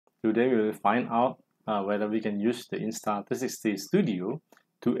Today we will find out whether we can use the Insta360 Studio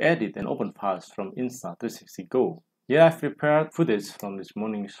to edit and open files from Insta360 Go. Here I've prepared footage from this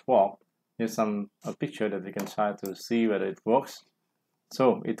morning's walk. Here's a picture that we can try to see whether it works.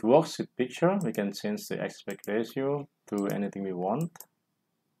 So it works with picture. We can change the aspect ratio to anything we want.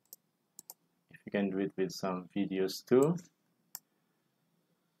 We can do it with some videos too.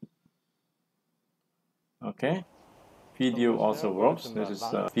 Okay. Video also works. This is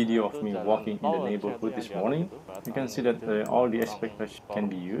a video of me walking in the neighborhood this morning. You can see that all the aspects can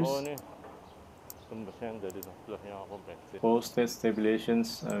be used. Post-state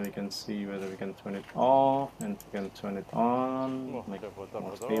stabilizations, we can see whether we can turn it off and we can turn it on, make it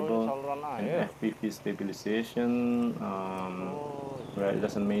more stable. And FPV stabilization, where it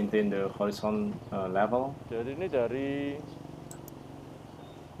doesn't maintain the horizon level. This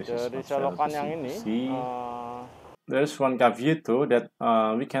is much better to see. There's one caveat though, that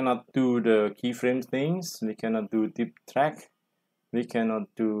we cannot do the keyframe things, we cannot do deep track, we cannot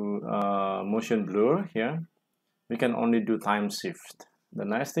do motion blur here. We can only do time shift. The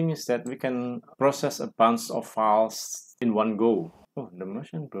nice thing is that we can process a bunch of files in one go. Oh, the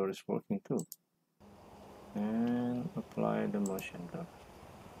motion blur is working too. And apply the motion blur.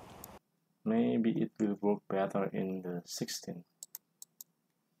 Maybe it will work better in the 16.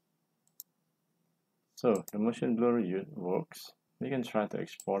 So the motion blur works. We can try to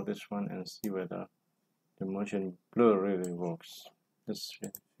export this one and see whether the motion blur really works. Just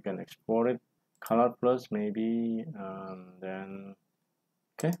you can export it. Color plus maybe, then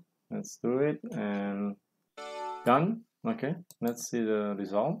okay, let's do it and done. Okay, let's see the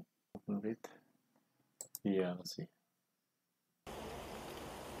result. Open it. Yeah, let's see.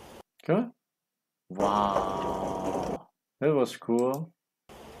 Good. Wow, that was cool.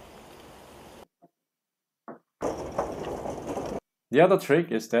 The other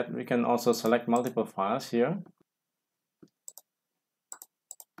trick is that we can also select multiple files here.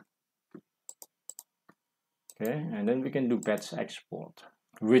 Okay, and then we can do batch export,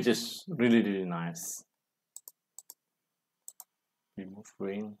 which is really nice. Remove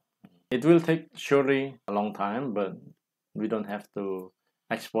ring. It will take surely a long time, but we don't have to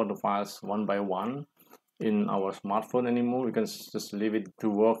export the files one by one in our smartphone anymore. We can just leave it to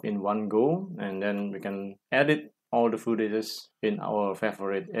work in one go, and then we can edit all the footages in our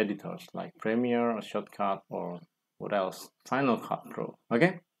favorite editors like Premiere or Shortcut or what else, Final Cut Pro.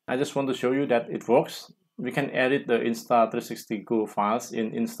 Okay, I just want to show you that it works. We can edit the Insta360 Go files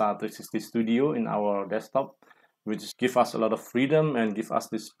in Insta360 Studio in our desktop, which give us a lot of freedom and give us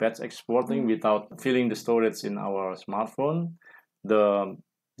this batch exporting without filling the storage in our smartphone. The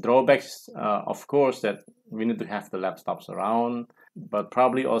drawbacks, of course, that we need to have the laptops around, but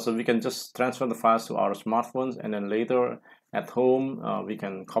probably also we can just transfer the files to our smartphones, and then later at home we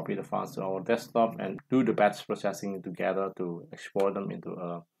can copy the files to our desktop and do the batch processing together to export them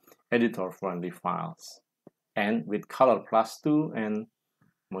into editor-friendly files, and with color plus 2 and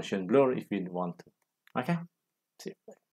motion blur if we want to. Okay, see you.